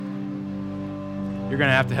You're going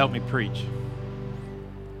to have to help me preach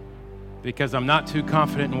because I'm not too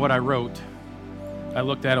confident in what I wrote. I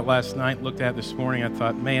looked at it last night, looked at it this morning. I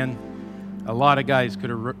thought, man, a lot of guys could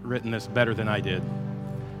have written this better than I did.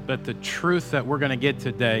 But the truth that we're going to get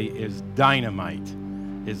today is dynamite.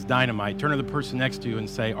 Turn to the person next to you and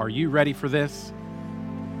say, are you ready for this?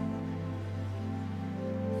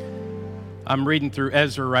 I'm reading through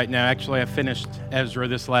Ezra right now. Actually, I finished Ezra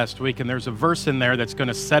this last week, and there's a verse in there that's going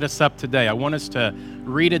to set us up today. I want us to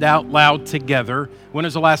read it out loud together. When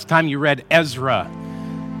was the last time you read Ezra?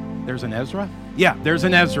 There's an Ezra? Yeah, there's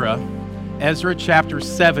an Ezra. Ezra chapter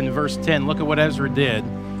 7, verse 10. Look at what Ezra did.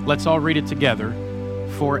 Let's all read it together.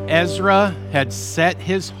 For Ezra had set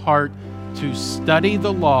his heart to study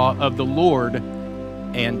the law of the Lord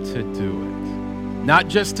and to do it. Not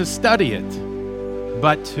just to study it,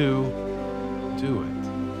 but to do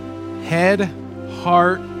it. Head,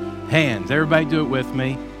 heart, hands. Everybody do it with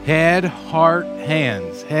me. Head, heart,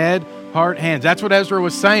 hands. Head, heart, hands. That's what Ezra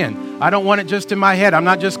was saying. I don't want it just in my head. I'm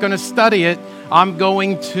not just going to study it. I'm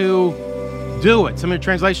going to do it. Some of the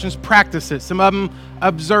translations practice it. Some of them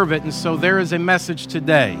observe it. And so there is a message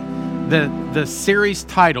today. The series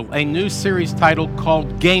title, a new series title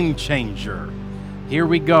called Game Changer. Here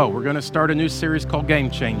we go. We're going to start a new series called Game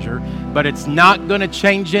Changer, but it's not going to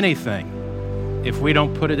change anything if we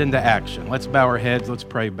don't put it into action. Let's bow our heads. Let's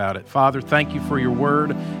pray about it. Father, thank you for your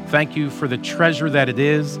word. Thank you for the treasure that it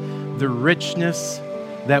is, the richness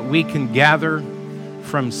that we can gather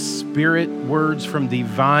from spirit words, from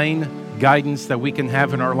divine guidance that we can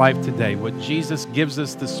have in our life today. What Jesus gives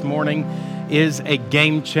us this morning is a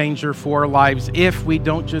game changer for our lives if we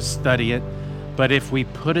don't just study it, but if we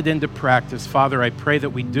put it into practice. Father, I pray that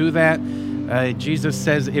we do that. Jesus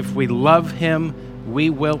says if we love him, we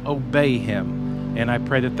will obey him. And I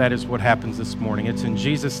pray that that is what happens this morning. It's in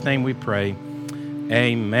Jesus' name we pray.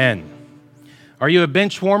 Amen. Are you a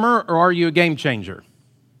bench warmer or are you a game changer?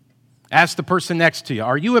 Ask the person next to you.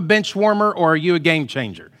 Are you a bench warmer or are you a game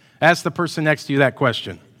changer? Ask the person next to you that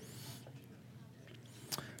question.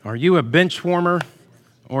 Are you a bench warmer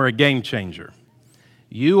or a game changer?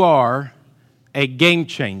 You are a game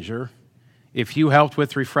changer if you helped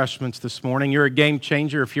with refreshments this morning. You're a game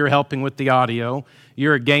changer if you're helping with the audio.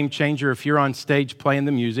 You're a game changer if you're on stage playing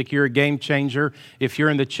the music. You're a game changer if you're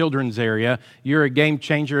in the children's area. You're a game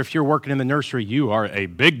changer if you're working in the nursery. You are a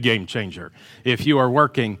big game changer if you are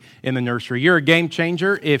working in the nursery. You're a game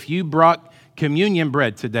changer if you brought communion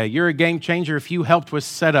bread today. You're a game changer if you helped with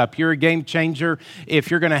setup. You're a game changer if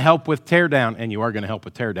you're going to help with teardown, and you are going to help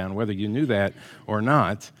with teardown, whether you knew that or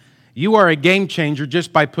not. You are a game changer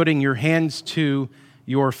just by putting your hands to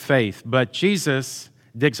your faith. But Jesus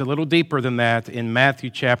digs a little deeper than that in Matthew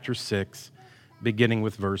chapter 6, beginning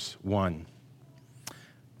with verse 1.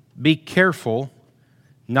 Be careful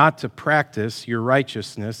not to practice your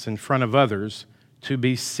righteousness in front of others to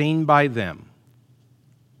be seen by them.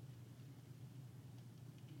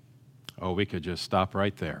 Oh, we could just stop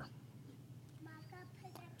right there.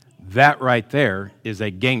 That right there is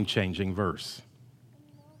a game-changing verse.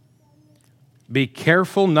 Be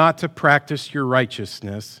careful not to practice your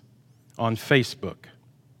righteousness on Facebook.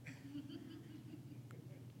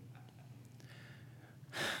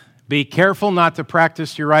 Be careful not to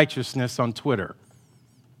practice your righteousness on Twitter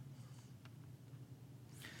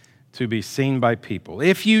to be seen by people.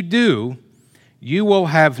 If you do, you will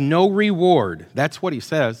have no reward. That's what he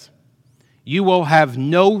says. You will have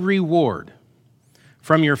no reward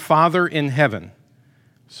from your Father in heaven.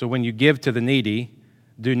 So when you give to the needy,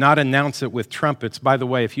 do not announce it with trumpets. By the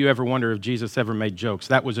way, if you ever wonder if Jesus ever made jokes,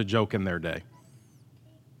 that was a joke in their day.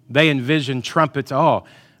 They envisioned trumpets. Oh,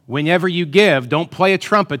 whenever you give, don't play a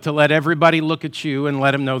trumpet to let everybody look at you and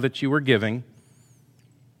let them know that you were giving,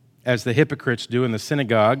 as the hypocrites do in the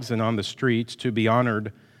synagogues and on the streets to be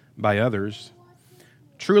honored by others.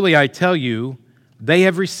 Truly, I tell you, they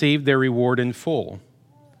have received their reward in full.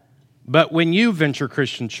 But when you, Venture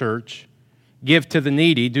Christian Church, give to the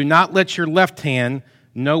needy, do not let your left hand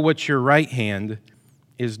know what your right hand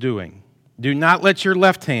is doing. Do not let your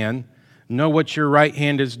left hand know what your right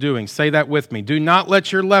hand is doing. Say that with me. Do not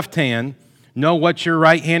let your left hand know what your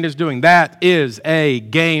right hand is doing. That is a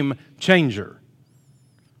game changer,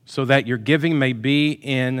 so that your giving may be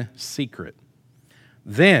in secret.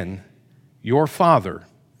 Then your Father,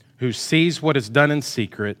 who sees what is done in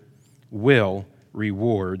secret, will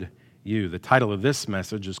reward you. The title of this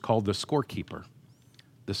message is called The Scorekeeper.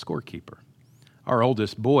 The Scorekeeper. Our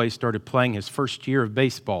oldest boy started playing his first year of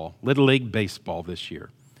baseball, Little League baseball this year.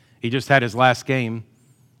 He just had his last game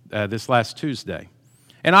this last Tuesday.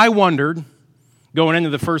 And I wondered, Going into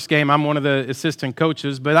the first game, I'm one of the assistant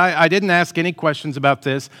coaches, but I didn't ask any questions about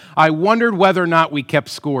this. I wondered whether or not we kept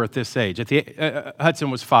score at this age.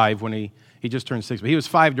 Hudson was 5 when he just turned 6, but he was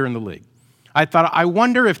 5 during the league. I thought, I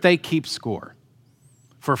wonder if they keep score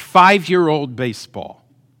for 5-year-old baseball.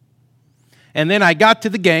 And then I got to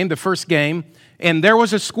the game, the first game, and there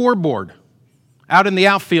was a scoreboard out in the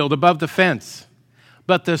outfield above the fence.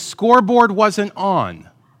 But the scoreboard wasn't on.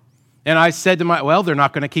 And I said to well, they're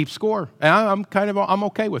not going to keep score. And I'm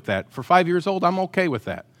okay with that. For 5 years old, I'm okay with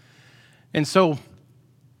that. And so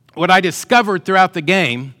what I discovered throughout the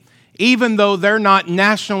game, even though they're not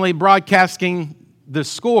nationally broadcasting the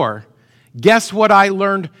score, guess what I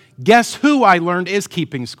learned? Guess who I learned is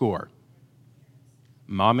keeping score?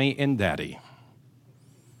 Mommy and Daddy.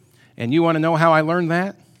 And you want to know how I learned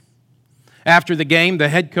that? After the game, the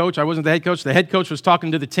head coach, I wasn't the head coach was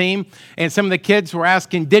talking to the team, and some of the kids were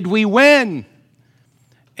asking, did we win?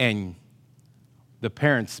 And the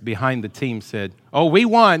parents behind the team said, oh, we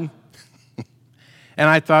won. And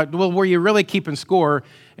I thought, well, were you really keeping score?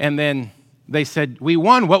 And then they said, we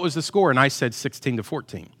won. What was the score? And I said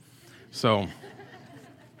 16-14. So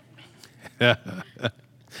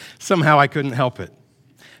somehow I couldn't help it.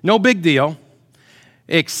 No big deal.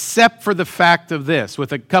 Except for the fact of this.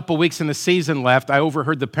 With a couple weeks in the season left, I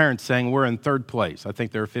overheard the parents saying, we're in 3rd place. I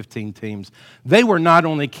think there are 15 teams. They were not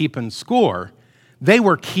only keeping score, they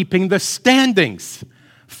were keeping the standings.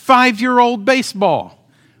 5-year-old baseball.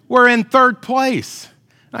 We're in 3rd place.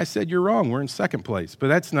 I said, you're wrong. We're in 2nd place. But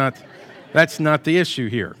that's not the issue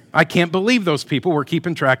here. I can't believe those people were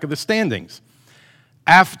keeping track of the standings.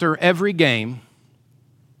 After every game,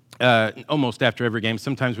 almost after every game.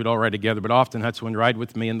 Sometimes we'd all ride together, but often Hudson would ride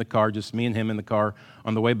with me in the car, just me and him in the car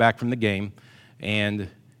on the way back from the game, and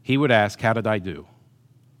he would ask, how did I do?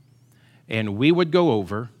 And we would go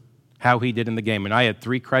over how he did in the game, and I had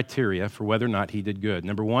 3 criteria for whether or not he did good.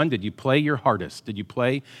 Number 1, did you play your hardest? Did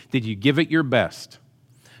you give it your best?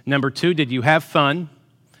 Number 2, did you have fun?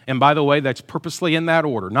 And by the way, that's purposely in that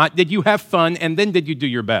order. Not did you have fun, and then did you do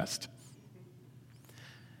your best?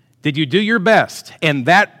 Did you do your best? And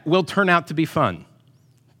that will turn out to be fun.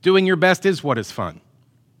 Doing your best is what is fun.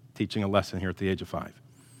 Teaching a lesson here at the age of 5.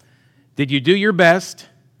 Did you do your best?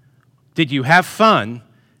 Did you have fun?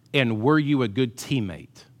 And were you a good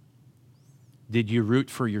teammate? Did you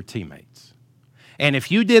root for your teammates? And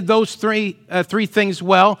if you did those three things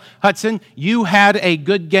well, Hudson, you had a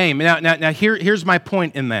good game. Now here's my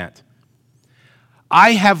point in that.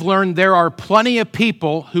 I have learned there are plenty of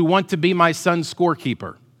people who want to be my son's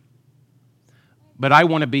scorekeeper. But I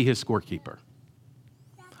want to be his scorekeeper.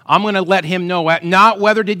 I'm going to let him know, not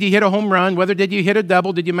whether did you hit a home run, whether did you hit a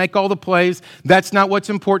double, did you make all the plays. That's not what's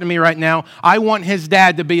important to me right now. I want his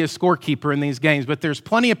dad to be a scorekeeper in these games. But there's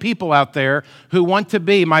plenty of people out there who want to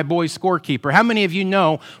be my boy's scorekeeper. How many of you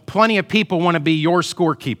know plenty of people want to be your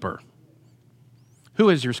scorekeeper? Who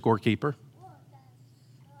is your scorekeeper?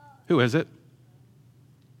 Who is it?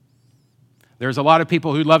 There's a lot of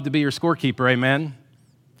people who'd love to be your scorekeeper, amen?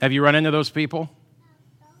 Have you run into those people?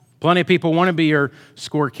 Plenty of people want to be your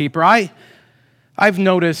scorekeeper. I've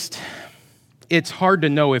noticed it's hard to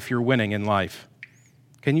know if you're winning in life.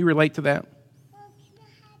 Can you relate to that?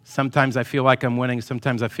 Sometimes I feel like I'm winning.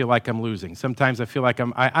 Sometimes I feel like I'm losing. Sometimes I feel like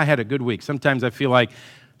I had a good week. Sometimes I feel like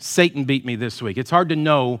Satan beat me this week. It's hard to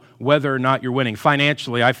know whether or not you're winning.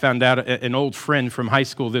 Financially, I found out an old friend from high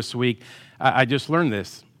school this week. I just learned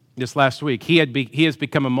this last week. He has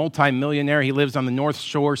become a multimillionaire. He lives on the North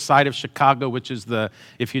Shore side of Chicago, which is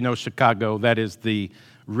if you know Chicago, that is the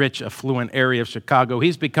rich, affluent area of Chicago.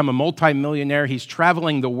 He's become a multimillionaire. He's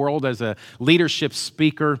traveling the world as a leadership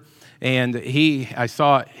speaker. And I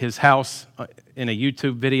saw his house in a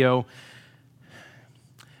YouTube video.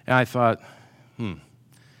 And I thought, am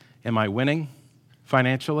I winning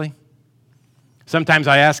financially? Sometimes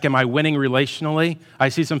I ask, am I winning relationally? I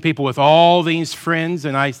see some people with all these friends,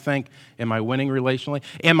 and I think, am I winning relationally?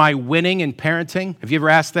 Am I winning in parenting? Have you ever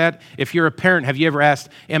asked that? If you're a parent, have you ever asked,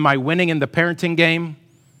 am I winning in the parenting game?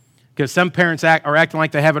 Because some parents are acting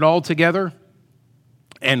like they have it all together,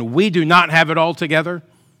 and we do not have it all together.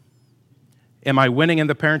 Am I winning in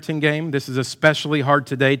the parenting game? This is especially hard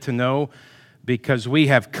today to know, because we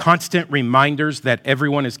have constant reminders that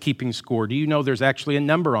everyone is keeping score. Do you know there's actually a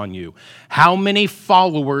number on you? How many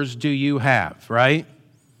followers do you have, right?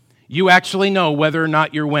 You actually know whether or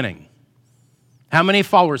not you're winning. How many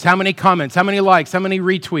followers, how many comments, how many likes, how many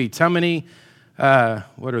retweets, how many,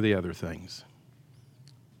 what are the other things?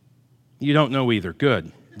 You don't know either.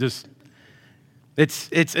 Good.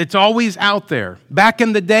 It's always out there. Back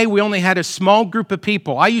in the day, we only had a small group of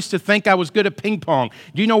people. I used to think I was good at ping pong.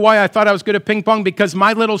 Do you know why I thought I was good at ping pong? Because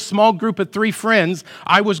my little small group of 3 friends,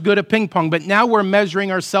 I was good at ping pong. But now we're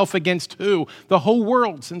measuring ourselves against who? The whole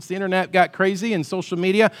world. Since the internet got crazy and social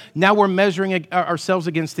media, now we're measuring ourselves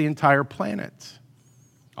against the entire planet.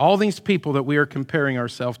 All these people that we are comparing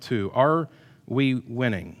ourselves to, are we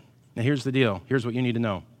winning? Now here's the deal. Here's what you need to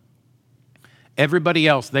know. Everybody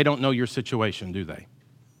else, they don't know your situation, do they?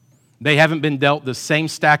 They haven't been dealt the same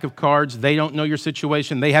stack of cards. They don't know your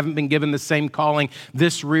situation. They haven't been given the same calling.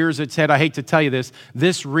 This rears its head. I hate to tell you this.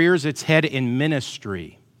 This rears its head in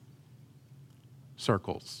ministry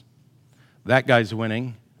circles. That guy's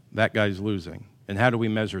winning. That guy's losing. And how do we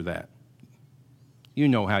measure that? You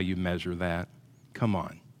know how you measure that. Come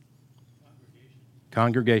on.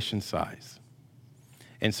 Congregation size.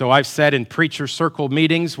 And so I've said in preacher circle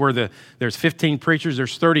meetings where there's 15 preachers,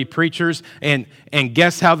 there's 30 preachers, and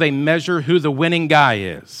guess how they measure who the winning guy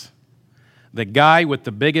is? The guy with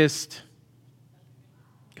the biggest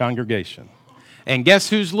congregation. And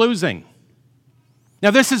guess who's losing?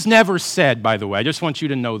 Now this is never said, by the way. I just want you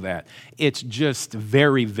to know that. It's just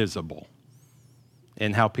very visible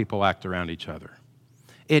in how people act around each other.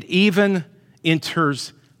 It even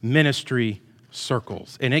enters ministry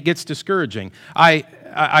circles, and it gets discouraging.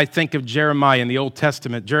 I think of Jeremiah in the Old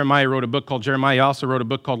Testament. Jeremiah wrote a book called Jeremiah. He also wrote a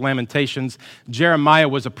book called Lamentations. Jeremiah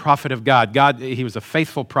was a prophet of God. He was a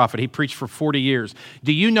faithful prophet. He preached for 40 years.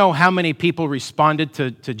 Do you know how many people responded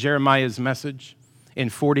to Jeremiah's message in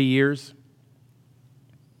 40 years?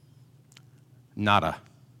 Nada.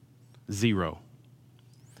 0.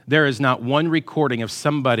 There is not one recording of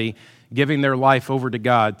somebody giving their life over to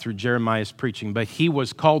God through Jeremiah's preaching. But he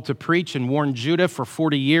was called to preach and warn Judah for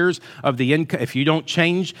 40 years of the if you don't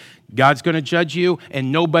change, God's going to judge you.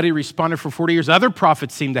 And nobody responded for 40 years. Other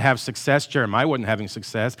prophets seemed to have success. Jeremiah wasn't having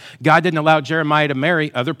success. God didn't allow Jeremiah to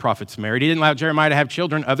marry. Other prophets married. He didn't allow Jeremiah to have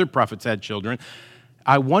children. Other prophets had children.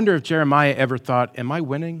 I wonder if Jeremiah ever thought, am I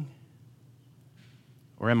winning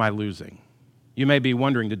or am I losing? You may be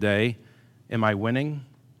wondering today, am I winning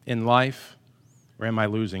in life? Or am I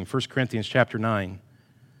losing? 1 Corinthians chapter 9.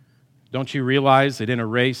 Don't you realize that in a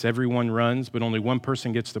race, everyone runs, but only one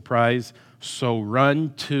person gets the prize? So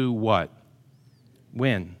run to what?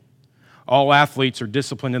 Win. All athletes are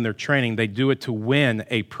disciplined in their training. They do it to win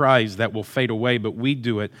a prize that will fade away, but we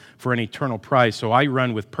do it for an eternal prize. So I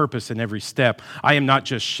run with purpose in every step. I am not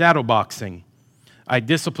just shadowboxing. I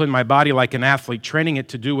discipline my body like an athlete, training it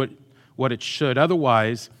to do what it should.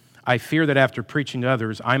 Otherwise, I fear that after preaching to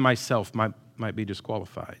others, I myself might be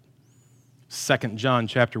disqualified. 2 John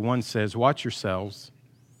chapter 1 says, watch yourselves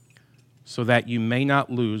so that you may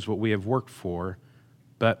not lose what we have worked for,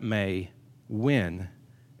 but may win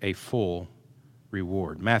a full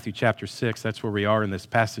reward. Matthew chapter 6, that's where we are in this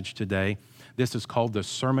passage today. This is called the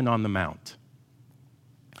Sermon on the Mount,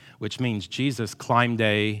 which means Jesus climbed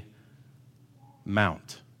a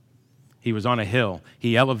mount. He was on a hill.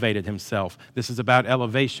 He elevated himself. This is about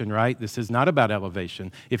elevation, right? This is not about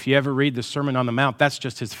elevation. If you ever read the Sermon on the Mount, that's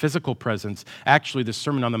just his physical presence. Actually, the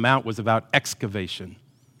Sermon on the Mount was about excavation.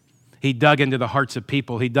 He dug into the hearts of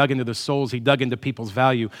people. He dug into the souls. He dug into people's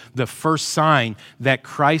value. The first sign that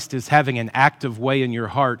Christ is having an active way in your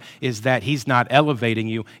heart is that he's not elevating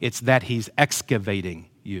you. It's that he's excavating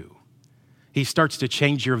you. He starts to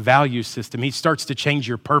change your value system. He starts to change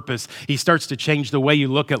your purpose. He starts to change the way you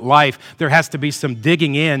look at life. There has to be some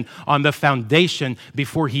digging in on the foundation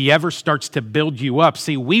before he ever starts to build you up.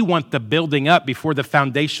 See, we want the building up before the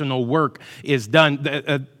foundational work is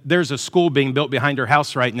done. There's a school being built behind our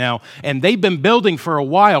house right now, and they've been building for a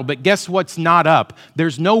while, but guess what's not up?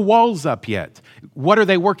 There's no walls up yet. What are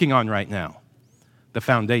they working on right now? The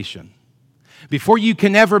foundation. Before you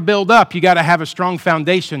can ever build up, you got to have a strong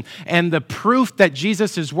foundation. And the proof that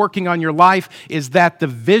Jesus is working on your life is that the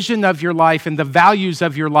vision of your life and the values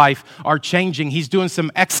of your life are changing. He's doing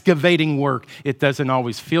some excavating work. It doesn't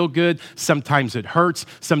always feel good. Sometimes it hurts.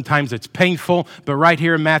 Sometimes it's painful. But right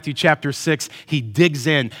here in Matthew chapter 6, he digs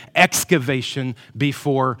in. Excavation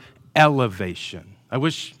before elevation. I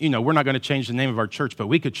wish, we're not going to change the name of our church, but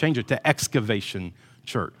we could change it to Excavation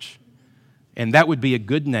Church. And that would be a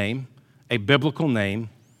good name. A biblical name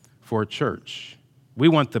for a church. We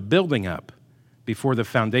want the building up before the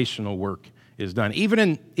foundational work is done. Even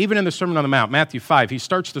in the Sermon on the Mount, Matthew 5, he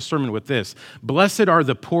starts the sermon with this: blessed are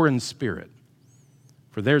the poor in spirit,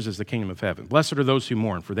 for theirs is the kingdom of heaven. Blessed are those who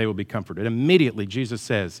mourn, for they will be comforted. Immediately, Jesus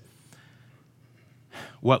says,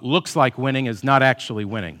 what looks like winning is not actually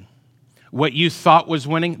winning. What you thought was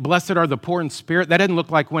winning, blessed are the poor in spirit, that doesn't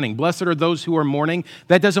look like winning. Blessed are those who are mourning,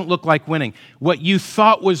 that doesn't look like winning. What you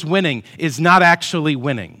thought was winning is not actually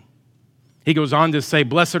winning. He goes on to say,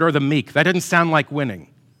 blessed are the meek, that doesn't sound like winning.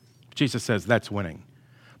 Jesus says that's winning.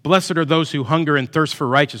 Blessed are those who hunger and thirst for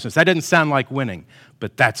righteousness, that doesn't sound like winning,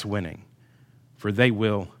 but that's winning, for they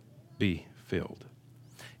will be filled.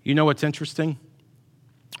 You know what's interesting?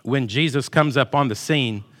 When Jesus comes up on the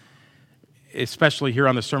scene, especially here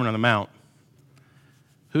on the Sermon on the Mount,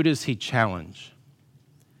 who does he challenge?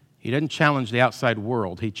 He doesn't challenge the outside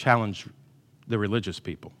world. He challenged the religious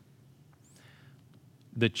people.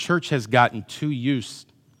 The church has gotten too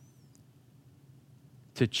used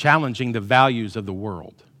to challenging the values of the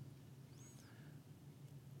world,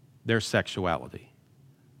 their sexuality,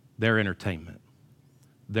 their entertainment,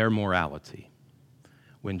 their morality.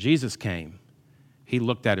 When Jesus came, he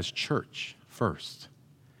looked at his church first,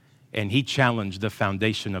 and he challenged the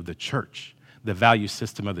foundation of the church, the value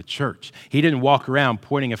system of the church. He didn't walk around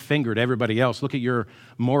pointing a finger at everybody else. Look at your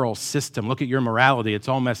moral system. Look at your morality. It's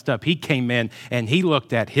all messed up. He came in and he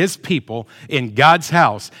looked at his people in God's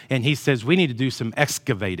house, and he says, we need to do some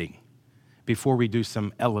excavating before we do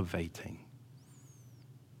some elevating.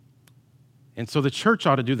 And so the church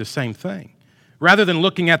ought to do the same thing. Rather than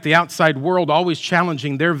looking at the outside world, always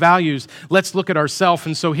challenging their values, let's look at ourselves.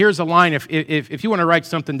 And so here's a line. If you want to write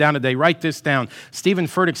something down today, write this down. Stephen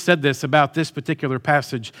Furtick said this about this particular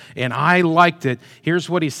passage, and I liked it. Here's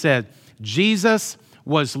what he said. Jesus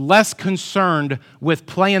was less concerned with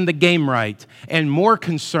playing the game right and more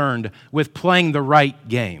concerned with playing the right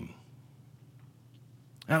game.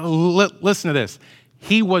 Now, listen to this.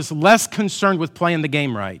 He was less concerned with playing the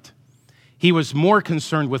game right. He was more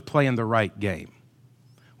concerned with playing the right game.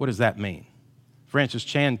 What does that mean? Francis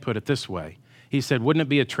Chan put it this way. He said, wouldn't it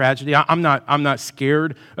be a tragedy? I'm not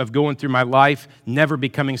scared of going through my life never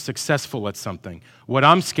becoming successful at something. What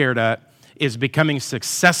I'm scared at is becoming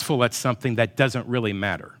successful at something that doesn't really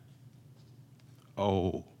matter.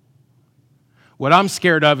 Oh. What I'm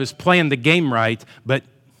scared of is playing the game right, but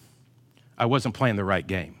I wasn't playing the right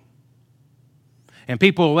game. And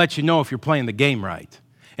people will let you know if you're playing the game right.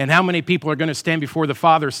 And how many people are going to stand before the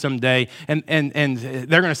Father someday and they're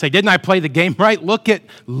going to say, didn't I play the game right? Look at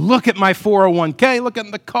my 401k. Look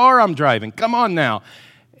at the car I'm driving. Come on now.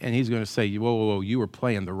 And he's going to say, whoa, you were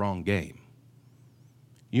playing the wrong game.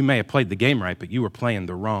 You may have played the game right, but you were playing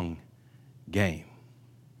the wrong game.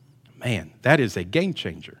 Man, that is a game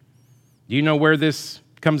changer. Do you know where this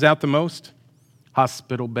comes out the most?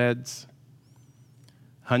 Hospital beds.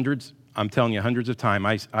 Hundreds, I'm telling you, hundreds of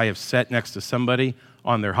times. I have sat next to somebody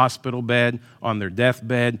on their hospital bed, on their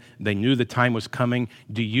deathbed. They knew the time was coming.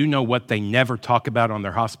 Do you know what they never talk about on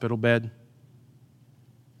their hospital bed?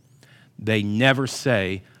 They never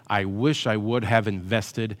say, I wish I would have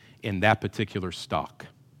invested in that particular stock.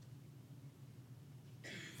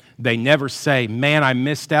 They never say, man, I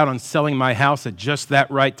missed out on selling my house at just that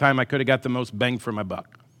right time. I could have got the most bang for my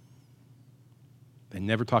buck. They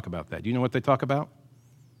never talk about that. Do you know what they talk about?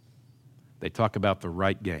 They talk about the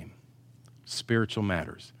right game. Spiritual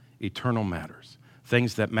matters, eternal matters,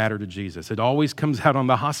 things that matter to Jesus. It always comes out on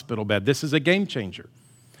the hospital bed. This is a game changer.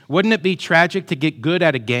 Wouldn't it be tragic to get good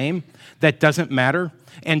at a game that doesn't matter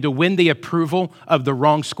and to win the approval of the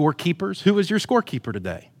wrong scorekeepers? Who is your scorekeeper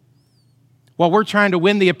today? While we're trying to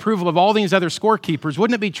win the approval of all these other scorekeepers,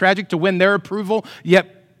 wouldn't it be tragic to win their approval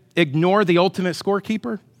yet ignore the ultimate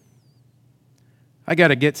scorekeeper? I got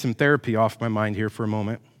to get some therapy off my mind here for a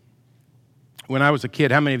moment. When I was a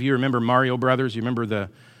kid, how many of you remember Mario Brothers? You remember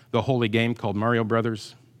the holy game called Mario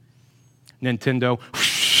Brothers? Nintendo,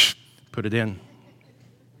 whoosh, put it in.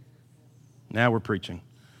 Now we're preaching.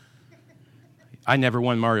 I never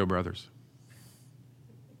won Mario Brothers.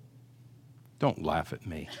 Don't laugh at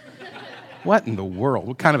me. What in the world?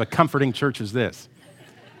 What kind of a comforting church is this?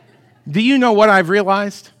 Do you know what I've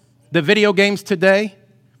realized? The video games today,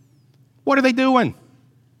 what are they doing?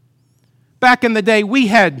 Back in the day, we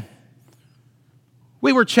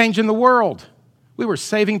were changing the world. We were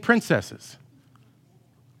saving princesses.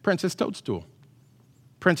 Princess Toadstool.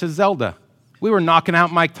 Princess Zelda. We were knocking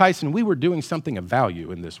out Mike Tyson. We were doing something of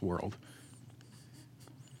value in this world.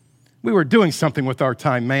 We were doing something with our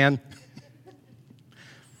time, man.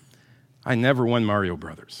 I never won Mario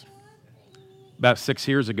Brothers. About 6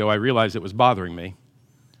 years ago, I realized it was bothering me.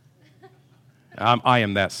 I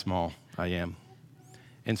am that small. I am.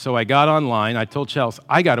 And so I got online. I told Chelsea,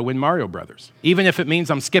 I got to win Mario Brothers. Even if it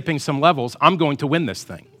means I'm skipping some levels, I'm going to win this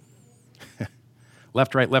thing.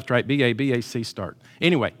 left, right, B, A, C, start.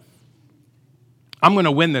 Anyway, I'm going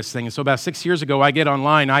to win this thing. And so about 6 years ago, I get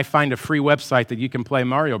online. I find a free website that you can play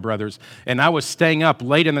Mario Brothers. And I was staying up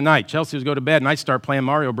late in the night. Chelsea was go to bed, and I start playing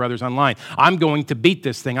Mario Brothers online. I'm going to beat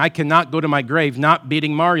this thing. I cannot go to my grave not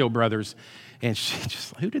beating Mario Brothers. And she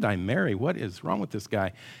just, who did I marry? What is wrong with this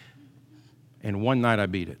guy? And one night I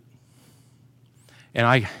beat it.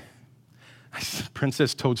 And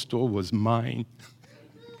Princess Toadstool was mine.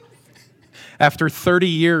 After 30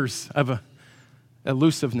 years of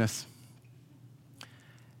elusiveness.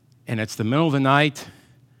 And it's the middle of the night.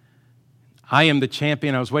 I am the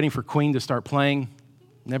champion. I was waiting for Queen to start playing.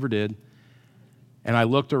 Never did. And I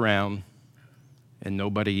looked around, and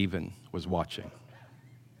nobody even was watching.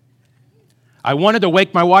 I wanted to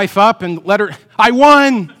wake my wife up and let her, I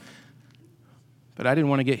won! But I didn't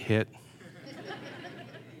want to get hit.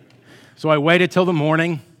 So I waited till the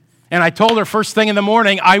morning, and I told her first thing in the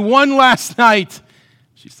morning, I won last night.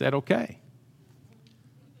 She said, okay.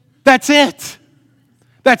 That's it.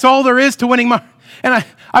 That's all there is to winning. And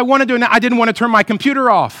I wanted to, I didn't want to turn my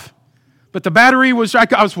computer off. But the battery was, I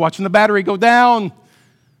was watching the battery go down.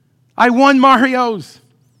 I won Mario's.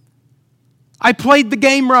 I played the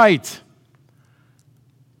game right.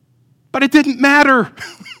 But it didn't matter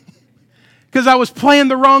because I was playing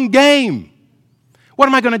the wrong game. What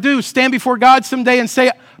am I going to do? Stand before God someday and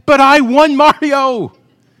say, but I won Mario.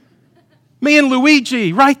 Me and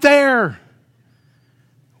Luigi right there.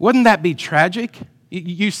 Wouldn't that be tragic?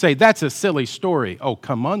 You say, that's a silly story. Oh,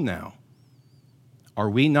 come on now. Are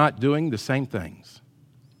we not doing the same things?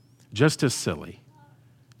 Just as silly,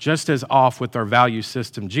 just as off with our value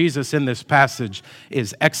system. Jesus in this passage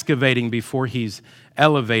is excavating before he's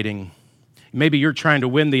elevating. Maybe you're trying to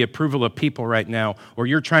win the approval of people right now, or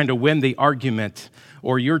you're trying to win the argument,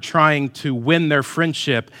 or you're trying to win their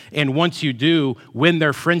friendship. And once you do win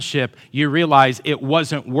their friendship, you realize it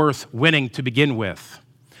wasn't worth winning to begin with.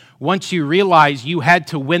 Once you realize you had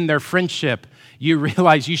to win their friendship, you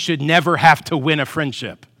realize you should never have to win a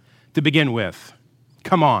friendship to begin with.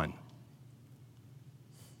 Come on.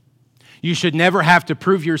 You should never have to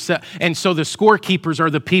prove yourself. And so the scorekeepers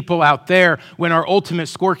are the people out there when our ultimate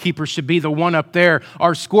scorekeeper should be the one up there.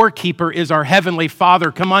 Our scorekeeper is our Heavenly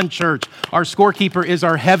Father. Come on, church. Our scorekeeper is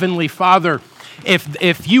our Heavenly Father.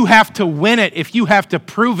 If you have to win it, if you have to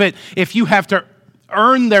prove it, if you have to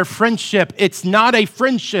earn their friendship, it's not a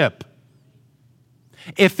friendship.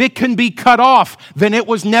 If it can be cut off, then it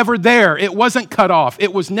was never there. It wasn't cut off.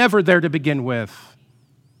 It was never there to begin with.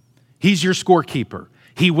 He's your scorekeeper.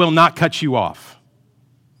 He will not cut you off.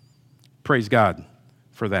 Praise God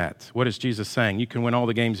for that. What is Jesus saying? You can win all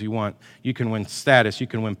the games you want. You can win status. You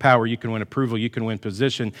can win power. You can win approval. You can win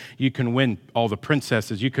position. You can win all the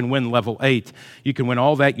princesses. You can win level 8. You can win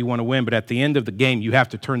all that you want to win. But at the end of the game, you have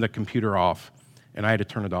to turn the computer off. And I had to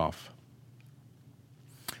turn it off.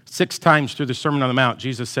 6 times through the Sermon on the Mount,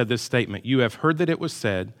 Jesus said this statement, you have heard that it was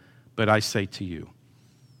said, but I say to you.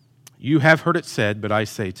 You have heard it said, but I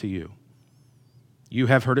say to you. You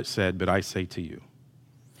have heard it said, but I say to you.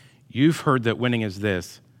 You've heard that winning is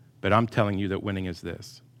this, but I'm telling you that winning is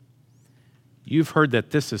this. You've heard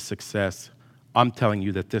that this is success. I'm telling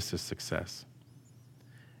you that this is success.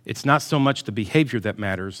 It's not so much the behavior that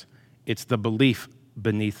matters, it's the belief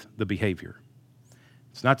beneath the behavior.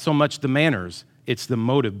 It's not so much the manners, it's the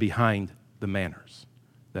motive behind the manners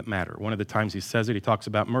that matter. One of the times he says it, he talks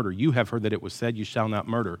about murder. You have heard that it was said, you shall not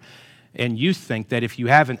murder. And you think that if you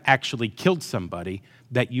haven't actually killed somebody,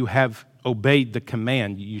 that you have obeyed the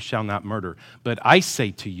command, you shall not murder. But I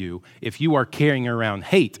say to you, if you are carrying around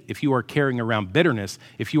hate, if you are carrying around bitterness,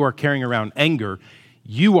 if you are carrying around anger,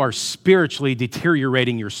 you are spiritually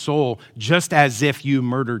deteriorating your soul just as if you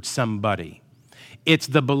murdered somebody. It's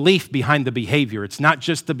the belief behind the behavior. It's not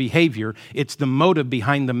just the behavior, it's the motive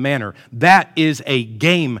behind the manner. That is a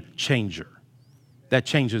game changer. That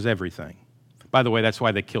changes everything. By the way, that's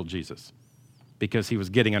why they killed Jesus, because he was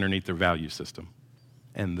getting underneath their value system,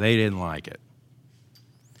 and they didn't like it.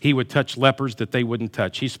 He would touch lepers that they wouldn't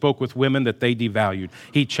touch. He spoke with women that they devalued.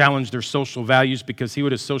 He challenged their social values because he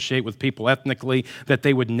would associate with people ethnically that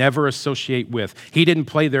they would never associate with. He didn't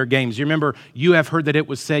play their games. You remember, you have heard that it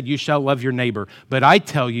was said, you shall love your neighbor. But I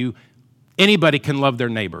tell you, anybody can love their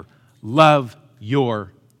neighbor. Love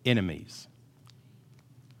your enemies.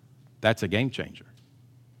 That's a game changer.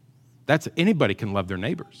 Anybody can love their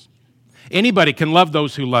neighbors. Anybody can love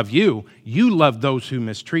those who love you. You love those who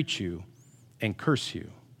mistreat you and curse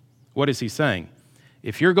you. What is he saying?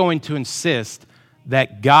 If you're going to insist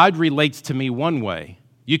that God relates to me one way,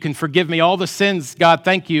 you can forgive me all the sins, God,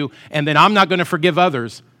 thank you, and then I'm not going to forgive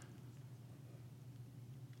others,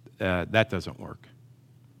 that doesn't work.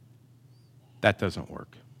 That doesn't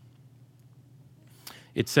work.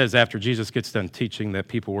 It says after Jesus gets done teaching that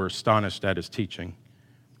people were astonished at his teaching.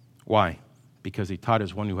 Why? Because he taught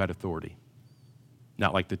as one who had authority,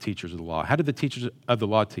 not like the teachers of the law. How did the teachers of the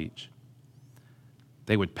law teach?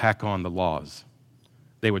 They would pack on the laws.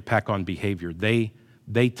 They would pack on behavior.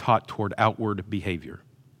 They taught toward outward behavior.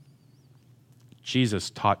 Jesus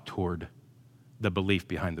taught toward the belief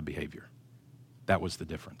behind the behavior. That was the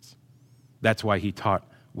difference. That's why he taught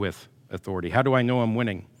with authority. How do I know I'm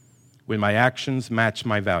winning? When my actions match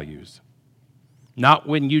my values. Not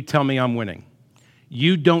when you tell me I'm winning.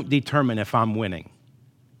 You don't determine if I'm winning.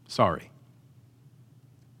 Sorry.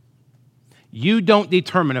 You don't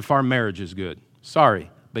determine if our marriage is good. Sorry,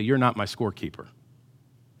 but you're not my scorekeeper.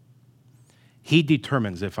 He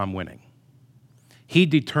determines if I'm winning. He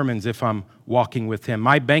determines if I'm walking with him.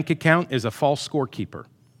 My bank account is a false scorekeeper.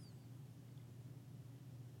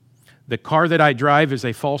 The car that I drive is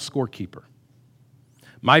a false scorekeeper.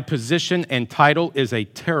 My position and title is a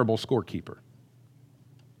terrible scorekeeper.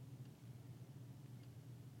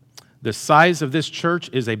 The size of this church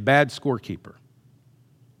is a bad scorekeeper.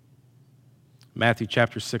 Matthew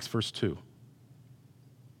chapter 6, verse 2.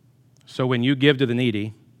 So when you give to the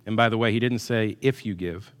needy, and by the way, he didn't say if you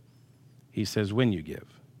give, he says when you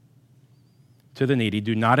give. To the needy,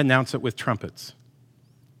 do not announce it with trumpets,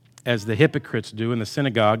 as the hypocrites do in the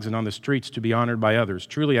synagogues and on the streets to be honored by others.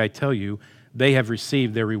 Truly, I tell you, they have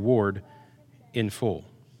received their reward in full.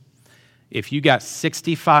 If you got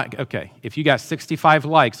 65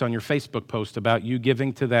 likes on your Facebook post about you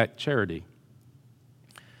giving to that charity,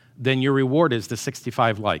 then your reward is the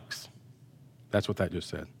 65 likes. That's what that just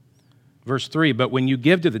said. Verse 3, but when you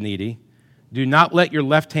give to the needy, do not let your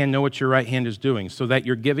left hand know what your right hand is doing, so that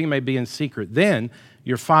your giving may be in secret. Then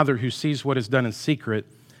your Father who sees what is done in secret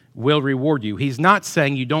will reward you. He's not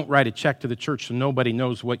saying you don't write a check to the church so nobody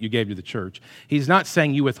knows what you gave to the church. He's not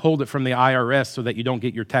saying you withhold it from the IRS so that you don't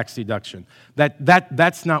get your tax deduction.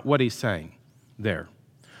 That's not what he's saying there.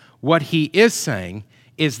 What he is saying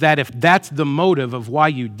is that if that's the motive of why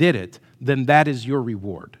you did it, then that is your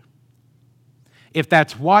reward. If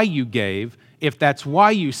that's why you gave, if that's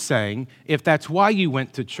why you sang, if that's why you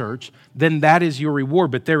went to church, then that is your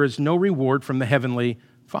reward. But there is no reward from the Heavenly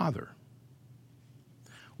Father.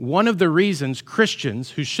 One of the reasons Christians,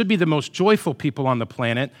 who should be the most joyful people on the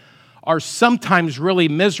planet, are sometimes really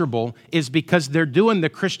miserable is because they're doing the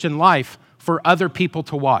Christian life for other people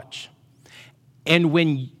to watch. And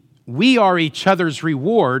when we are each other's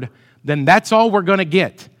reward, then that's all we're going to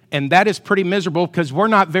get. And that is pretty miserable because we're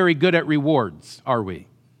not very good at rewards, are we?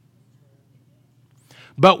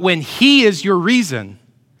 But when he is your reason,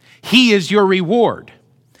 he is your reward.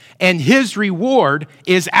 And his reward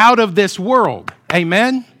is out of this world.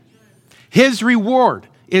 Amen? His reward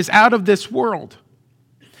is out of this world.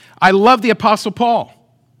 I love the Apostle Paul.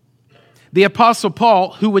 The Apostle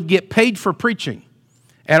Paul, who would get paid for preaching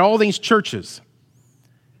at all these churches.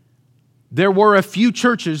 There were a few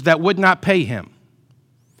churches that would not pay him.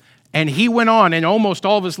 And he went on, in almost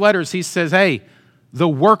all of his letters, he says, hey, the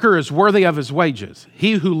worker is worthy of his wages.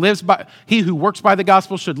 He who works by the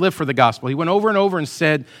gospel should live for the gospel. He went over and over and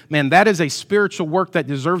said, man, that is a spiritual work that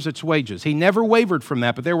deserves its wages. He never wavered from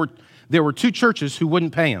that, but there were two churches who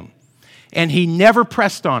wouldn't pay him. And he never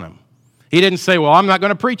pressed on them. He didn't say, well, I'm not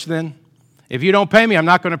going to preach then. If you don't pay me, I'm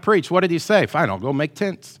not going to preach. What did he say? Fine, I'll go make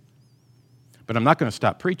tents. But I'm not going to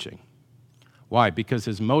stop preaching. Why? Because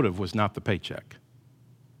his motive was not the paycheck.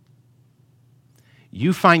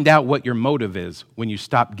 You find out what your motive is when you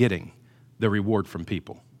stop getting the reward from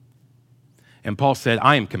people. And Paul said,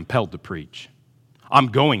 I am compelled to preach. I'm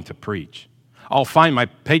going to preach. I'll find my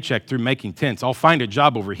paycheck through making tents. I'll find a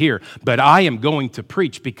job over here, but I am going to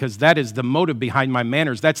preach because that is the motive behind my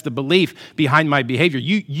manners. That's the belief behind my behavior.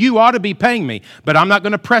 You ought to be paying me, but I'm not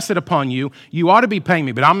going to press it upon you. You ought to be paying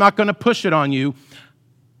me, but I'm not going to push it on you.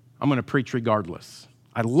 I'm going to preach regardless.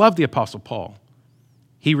 I love the Apostle Paul.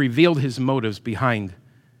 He revealed his motives behind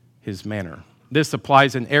his manner. This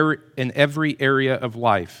applies in every area of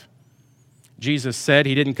life. Jesus said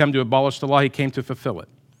he didn't come to abolish the law, he came to fulfill it.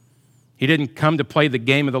 He didn't come to play the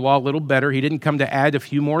game of the law a little better. He didn't come to add a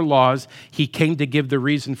few more laws. He came to give the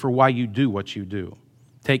reason for why you do what you do.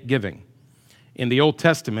 Take giving. In the Old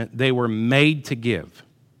Testament, they were made to give.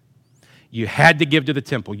 You had to give to the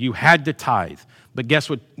temple. You had to tithe. But guess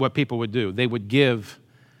what people would do? They would give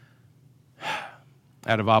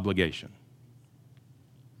out of obligation.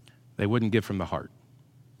 They wouldn't give from the heart.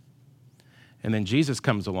 And then Jesus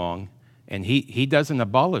comes along, and he doesn't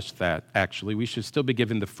abolish that, actually. We should still be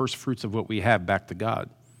giving the first fruits of what we have back to God.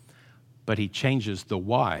 But he changes the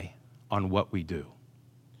why on what we do.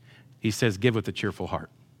 He says, give with a cheerful heart.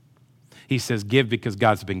 He says, give because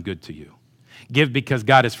God's been good to you. Give because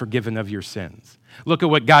God is forgiven of your sins. Look at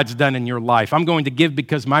what God's done in your life. I'm going to give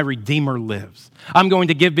because my Redeemer lives. I'm going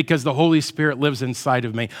to give because the Holy Spirit lives inside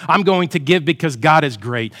of me. I'm going to give because God is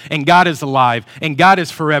great and God is alive and God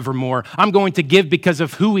is forevermore. I'm going to give because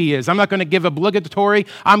of who He is. I'm not going to give obligatory.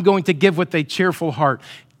 I'm going to give with a cheerful heart.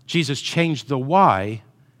 Jesus changed the why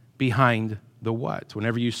behind the what.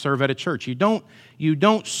 Whenever you serve at a church, you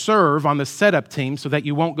don't serve on the setup team so that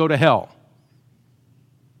you won't go to hell.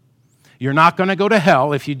 You're not going to go to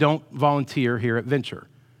hell if you don't volunteer here at Venture.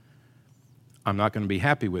 I'm not going to be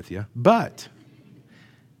happy with you, but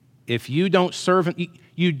if you don't serve,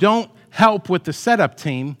 you don't help with the setup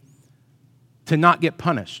team to not get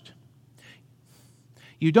punished.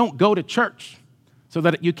 You don't go to church so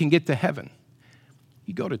that you can get to heaven.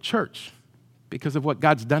 You go to church because of what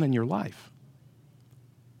God's done in your life.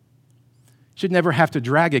 You should never have to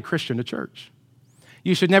drag a Christian to church.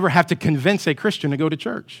 You should never have to convince a Christian to go to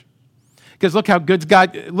church. Because look how good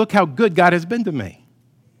God has been to me.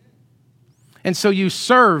 And so you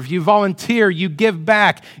serve, you volunteer, you give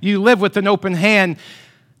back, you live with an open hand.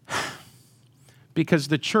 Because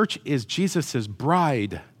the church is Jesus'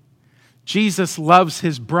 bride. Jesus loves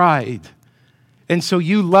His bride. And so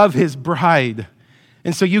you love His bride.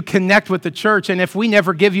 And so you connect with the church, and if we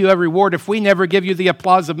never give you a reward, if we never give you the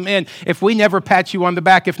applause of men, if we never pat you on the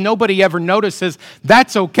back, if nobody ever notices,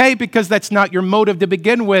 that's okay because that's not your motive to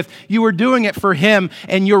begin with. You were doing it for Him,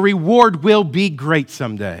 and your reward will be great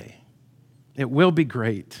someday. It will be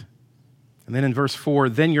great. And then in verse 4,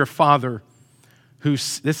 then your Father,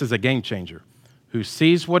 this is a game changer, who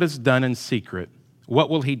sees what is done in secret, what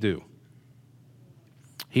will He do?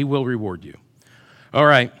 He will reward you. All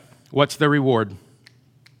right, what's the reward?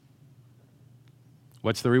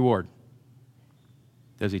 What's the reward?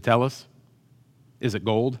 Does He tell us? Is it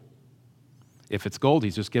gold? If it's gold,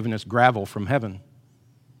 He's just given us gravel from heaven.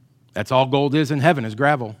 That's all gold is in heaven, is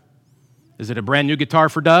gravel. Is it a brand new guitar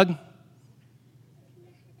for Doug?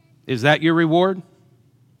 Is that your reward?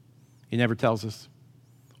 He never tells us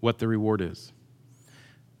what the reward is.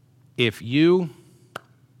 If you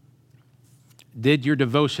did your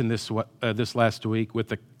devotion this last week with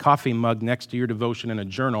a coffee mug next to your devotion and a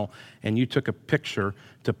journal, and you took a picture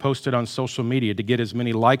to post it on social media to get as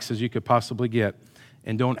many likes as you could possibly get,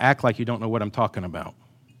 and don't act like you don't know what I'm talking about.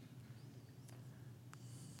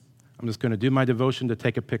 I'm just going to do my devotion to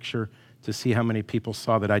take a picture to see how many people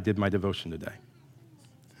saw that I did my devotion today.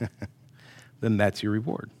 Then that's your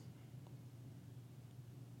reward.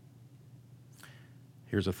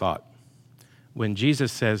 Here's a thought. When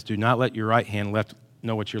Jesus says, do not let your right hand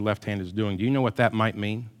know what your left hand is doing, do you know what that might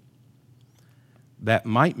mean? That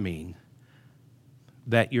might mean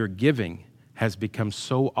that your giving has become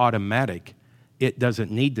so automatic, it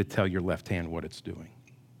doesn't need to tell your left hand what it's doing.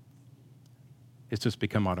 It's just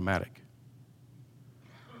become automatic.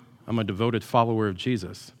 I'm a devoted follower of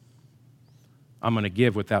Jesus. I'm going to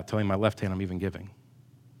give without telling my left hand I'm even giving.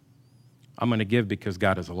 I'm going to give because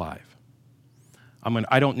God is alive.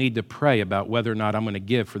 I don't need to pray about whether or not I'm going to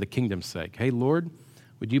give for the kingdom's sake. Hey, Lord,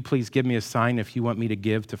 would you please give me a sign if you want me to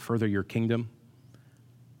give to further your kingdom?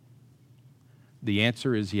 The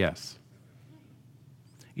answer is yes.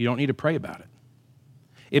 You don't need to pray about it.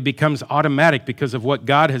 It becomes automatic because of what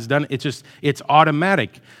God has done. It's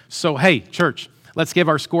automatic. So, hey, church, let's give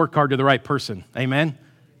our scorecard to the right person. Amen?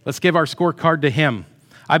 Let's give our scorecard to Him.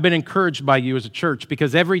 I've been encouraged by you as a church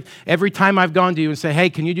because every time I've gone to you and say, hey,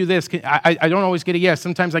 can you do this? I don't always get a yes.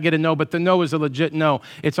 Sometimes I get a no, but the no is a legit no.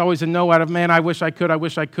 It's always a no out of, man, I wish I could, I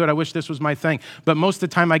wish this was my thing. But most of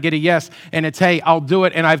the time I get a yes, and it's, hey, I'll do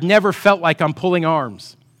it, and I've never felt like I'm pulling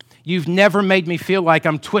arms. You've never made me feel like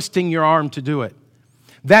I'm twisting your arm to do it.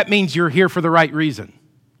 That means you're here for the right reason.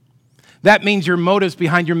 That means your motives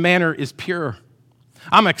behind your manner is pure.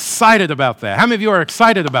 I'm excited about that. How many of you are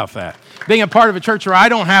excited about that? Being a part of a church where I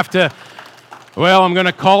don't have to, well, I'm going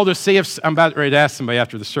to call to see if, I'm about ready to ask somebody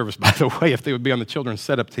after the service, by the way, if they would be on the children's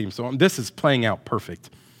setup team. So this is playing out perfect,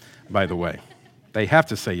 by the way. They have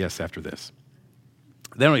to say yes after this.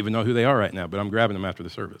 They don't even know who they are right now, but I'm grabbing them after the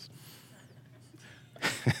service.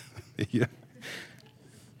 Yeah.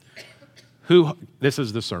 This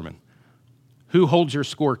is the sermon. Who holds your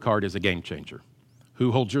scorecard is a game changer.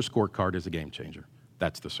 Who holds your scorecard is a game changer.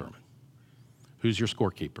 That's the sermon. Who's your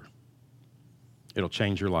scorekeeper? It'll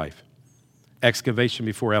change your life. Excavation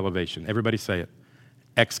before elevation. Everybody say it.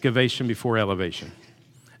 Excavation before elevation.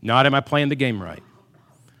 Not am I playing the game right?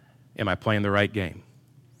 Am I playing the right game?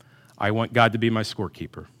 I want God to be my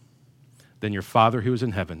scorekeeper. Then your Father who is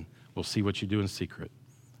in heaven will see what you do in secret,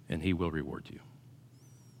 and He will reward you.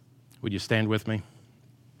 Would you stand with me?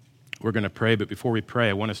 We're going to pray, but before we pray,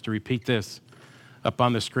 I want us to repeat this. up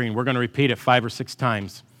on the screen. We're going to repeat it 5 or 6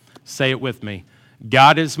 times. Say it with me.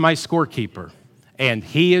 God is my scorekeeper, and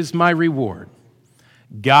He is my reward.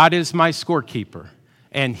 God is my scorekeeper,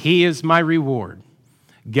 and He is my reward.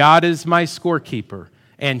 God is my scorekeeper,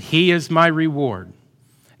 and He is my reward.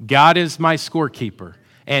 God is my scorekeeper,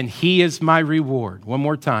 and He is my reward. One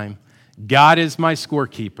more time. God is my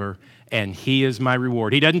scorekeeper, and He is my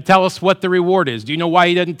reward. He doesn't tell us what the reward is. Do you know why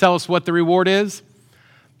He doesn't tell us what the reward is?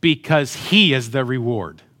 Because He is the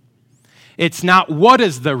reward. It's not what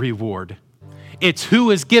is the reward. It's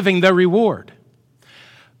who is giving the reward.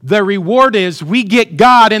 The reward is we get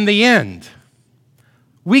God in the end.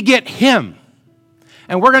 We get Him.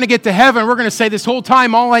 And we're going to get to heaven. We're going to say this whole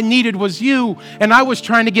time all I needed was you. And I was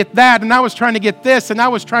trying to get that. And I was trying to get this. And I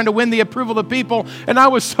was trying to win the approval of people. And I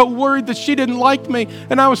was so worried that she didn't like me.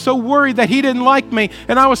 And I was so worried that he didn't like me.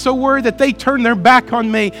 And I was so worried that they turned their back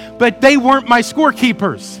on me. But they weren't my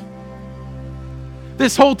scorekeepers.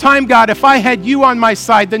 This whole time, God, if I had you on my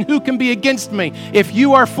side, then who can be against me? If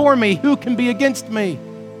you are for me, who can be against me?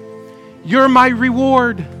 You're my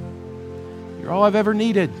reward. You're all I've ever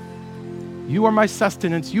needed. You are my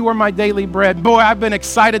sustenance. You are my daily bread. Boy, I've been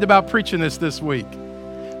excited about preaching this week.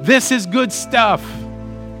 This is good stuff.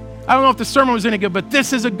 I don't know if the sermon was any good, but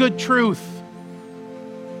this is a good truth.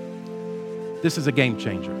 This is a game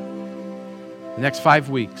changer. The next 5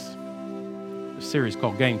 weeks, a series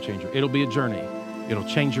called Game Changer. It'll be a journey. It'll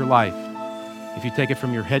change your life if you take it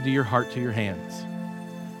from your head to your heart to your hands.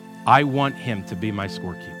 I want Him to be my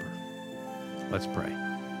scorekeeper. Let's pray.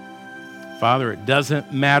 Father, it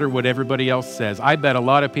doesn't matter what everybody else says. I bet a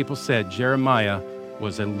lot of people said Jeremiah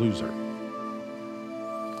was a loser.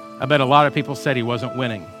 I bet a lot of people said he wasn't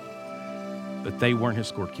winning, but they weren't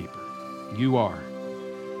his scorekeeper. You are.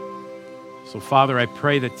 So, Father, I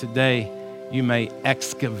pray that today you may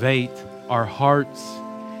excavate our hearts.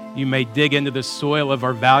 You may dig into the soil of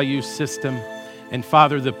our value system. And,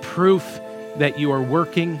 Father, the proof that you are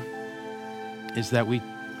working is that we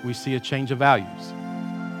see a change of values.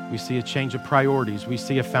 We see a change of priorities. We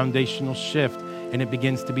see a foundational shift, and it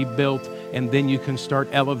begins to be built, and then you can start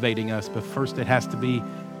elevating us. But first, it has to be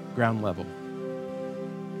ground level.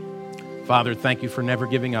 Father, thank you for never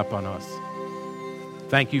giving up on us.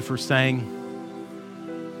 Thank you for saying,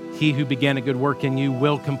 He who began a good work in you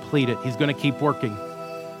will complete it. He's going to keep working.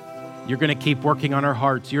 You're going to keep working on our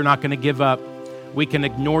hearts. You're not going to give up. We can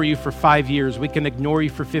ignore you for 5 years. We can ignore you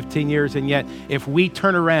for 15 years. And yet, if we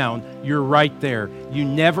turn around, you're right there. You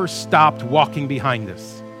never stopped walking behind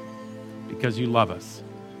us because you love us.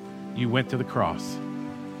 You went to the cross.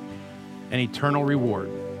 An eternal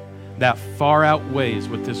reward that far outweighs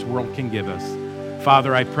what this world can give us.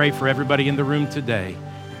 Father, I pray for everybody in the room today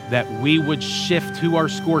that we would shift who our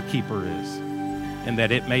scorekeeper is and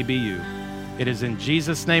that it may be you. It is in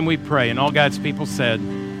Jesus' name we pray. And all God's people said,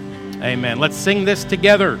 amen. Let's sing this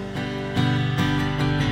together.